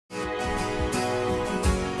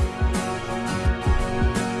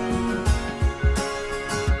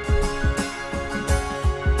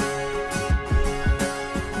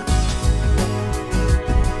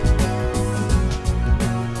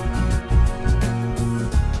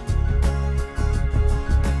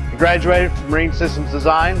graduated from Marine Systems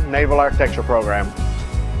Design Naval Architecture program.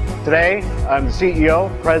 Today, I'm the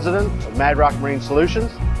CEO, President of Mad Rock Marine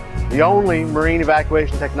Solutions, the only marine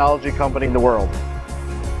evacuation technology company in the world.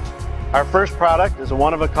 Our first product is a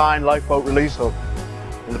one-of-a-kind lifeboat release hook.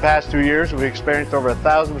 In the past 2 years, we've experienced over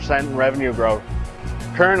 1,000% in revenue growth.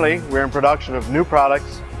 Currently, we're in production of new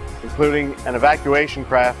products, including an evacuation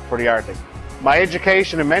craft for the Arctic. My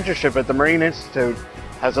education and mentorship at the Marine Institute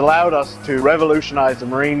has allowed us to revolutionize the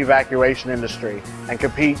marine evacuation industry and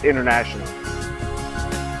compete internationally.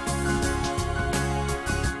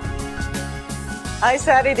 I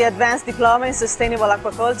studied the Advanced Diploma in Sustainable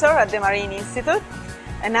Aquaculture at the Marine Institute,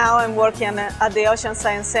 and now I'm working at the Ocean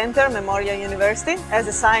Science Center, Memorial University, as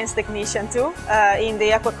a science technician too, in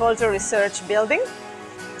the Aquaculture Research Building.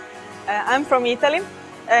 I'm from Italy,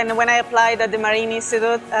 and when I applied at the Marine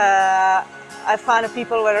Institute, I found that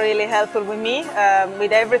people were really helpful with me,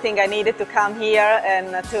 with everything I needed to come here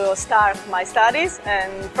and to start my studies,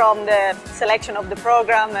 and from the selection of the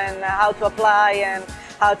program and how to apply and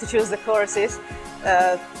how to choose the courses.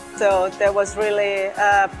 So that was really,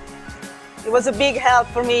 it was a big help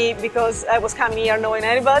for me because I was coming here knowing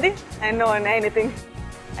anybody and knowing anything.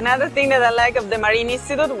 Another thing that I like of the Marine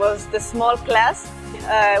Institute was the small class.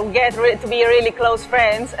 We get to be really close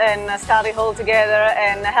friends and study all together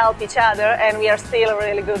and help each other, and we are still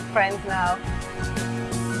really good friends now.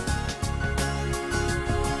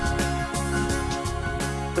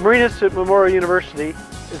 The Marine Institute Memorial University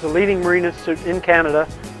is a leading marine institute in Canada.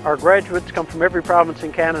 Our graduates come from every province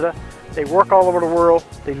in Canada. They work all over the world.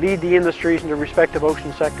 They lead the industries in their respective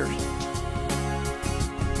ocean sectors.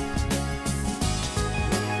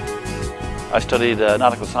 I studied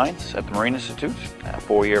nautical science at the Marine Institute, a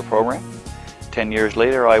 4-year program. 10 years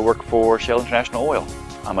later, I work for Shell International Oil.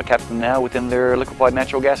 I'm a captain now within their liquefied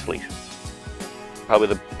natural gas fleet. Probably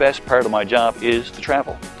the best part of my job is to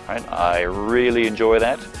travel. Right? I really enjoy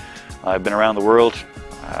that. I've been around the world,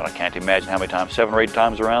 I can't imagine how many times, 7 or 8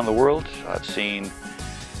 times around the world. I've seen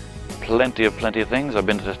plenty of things. I've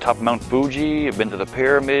been to the top of Mount Fuji, I've been to the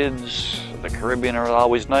pyramids, the Caribbean are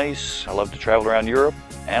always nice. I love to travel around Europe.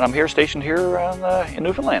 And I'm stationed here in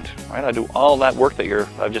Newfoundland. Right? I do all that work that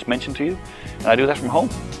I've just mentioned to you, and I do that from home.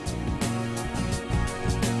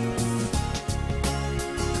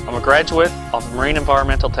 I'm a graduate of the Marine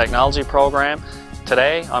Environmental Technology program.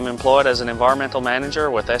 Today, I'm employed as an environmental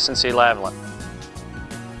manager with S&C Lavalin.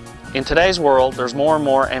 In today's world, there's more and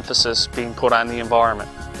more emphasis being put on the environment.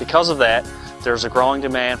 Because of that, there's a growing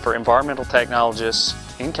demand for environmental technologists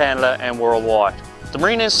in Canada and worldwide. The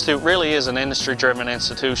Marine Institute really is an industry-driven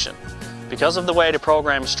institution. Because of the way the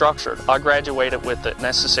program is structured, I graduated with the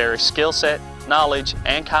necessary skill set, knowledge,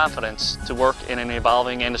 and confidence to work in an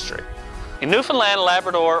evolving industry. In Newfoundland and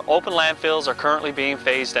Labrador, open landfills are currently being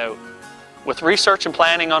phased out. With research and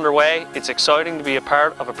planning underway, it's exciting to be a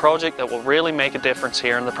part of a project that will really make a difference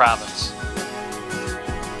here in the province.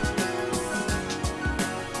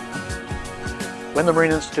 When the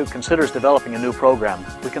Marine Institute considers developing a new program,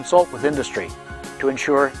 we consult with industry to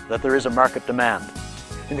ensure that there is a market demand.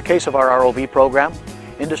 In the case of our ROV program,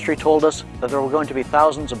 industry told us that there were going to be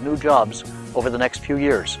thousands of new jobs over the next few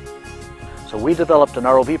years. So we developed an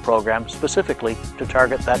ROV program specifically to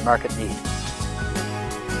target that market need.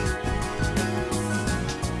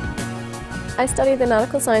 I studied the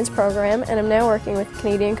Nautical Science program and am now working with the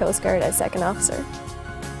Canadian Coast Guard as second officer.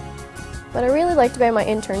 What I really liked about my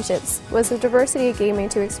internships was the diversity it gave me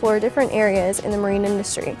to explore different areas in the marine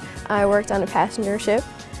industry. I worked on a passenger ship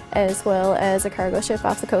as well as a cargo ship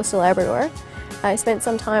off the coast of Labrador. I spent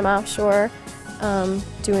some time offshore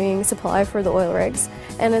doing supply for the oil rigs,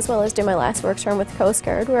 and as well as did my last work term with the Coast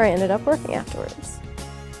Guard, where I ended up working afterwards.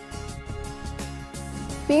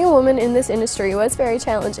 Being a woman in this industry was very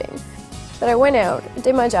challenging, but I went out,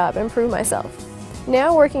 did my job, and proved myself.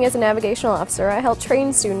 Now working as a navigational officer, I help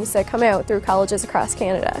train students that come out through colleges across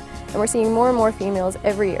Canada, and we're seeing more and more females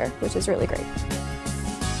every year, which is really great.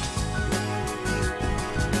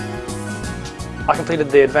 I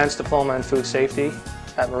completed the Advanced Diploma in Food Safety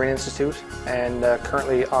at Marine Institute, and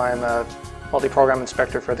currently I'm a multi-program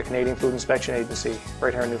inspector for the Canadian Food Inspection Agency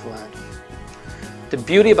right here in Newfoundland. The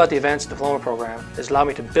beauty about the Advanced Diploma program is allowed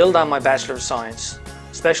me to build on my Bachelor of Science,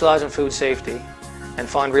 specialise in food safety, and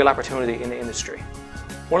find real opportunity in the industry.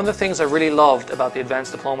 One of the things I really loved about the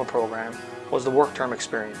Advanced Diploma program was the work term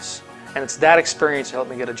experience, and it's that experience that helped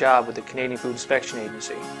me get a job with the Canadian Food Inspection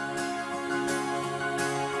Agency.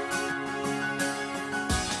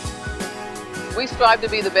 We strive to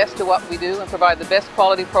be the best at what we do and provide the best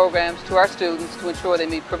quality programs to our students to ensure they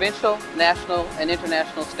meet provincial, national, and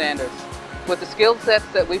international standards. With the skill sets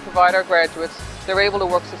that we provide our graduates, they're able to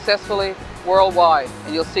work successfully worldwide,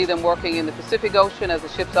 and you'll see them working in the Pacific Ocean as a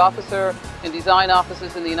ship's officer, in design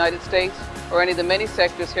offices in the United States, or any of the many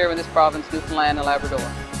sectors here in this province, Newfoundland and Labrador.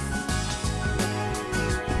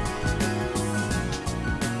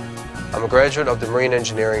 I'm a graduate of the Marine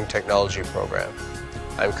Engineering Technology program.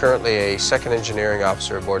 I'm currently a second engineering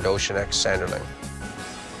officer aboard the Ocean X Sanderling.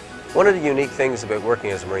 One of the unique things about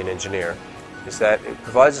working as a marine engineer is that it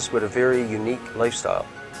provides us with a very unique lifestyle.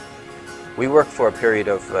 We work for a period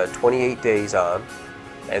of 28 days on,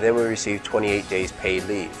 and then we receive 28 days paid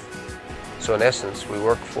leave. So in essence, we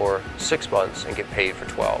work for 6 months and get paid for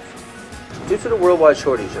 12. Due to the worldwide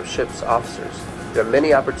shortage of ship's officers, there are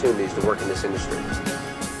many opportunities to work in this industry.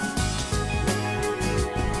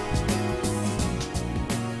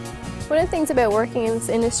 One of the things about working in this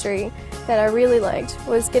industry that I really liked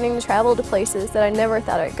was getting to travel to places that I never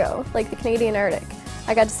thought I'd go, like the Canadian Arctic.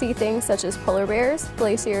 I got to see things such as polar bears,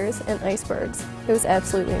 glaciers, and icebergs. It was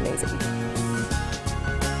absolutely amazing.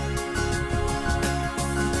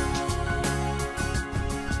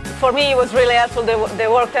 For me, it was really helpful,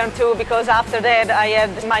 the work term too, because after that I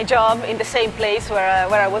had my job in the same place where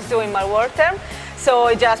I was doing my work term. So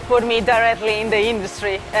it just put me directly in the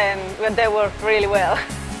industry, and they worked really well.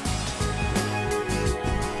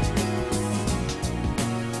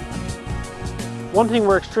 One thing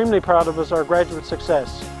we're extremely proud of is our graduate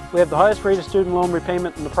success. We have the highest rate of student loan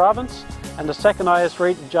repayment in the province and the second highest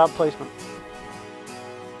rate of job placement.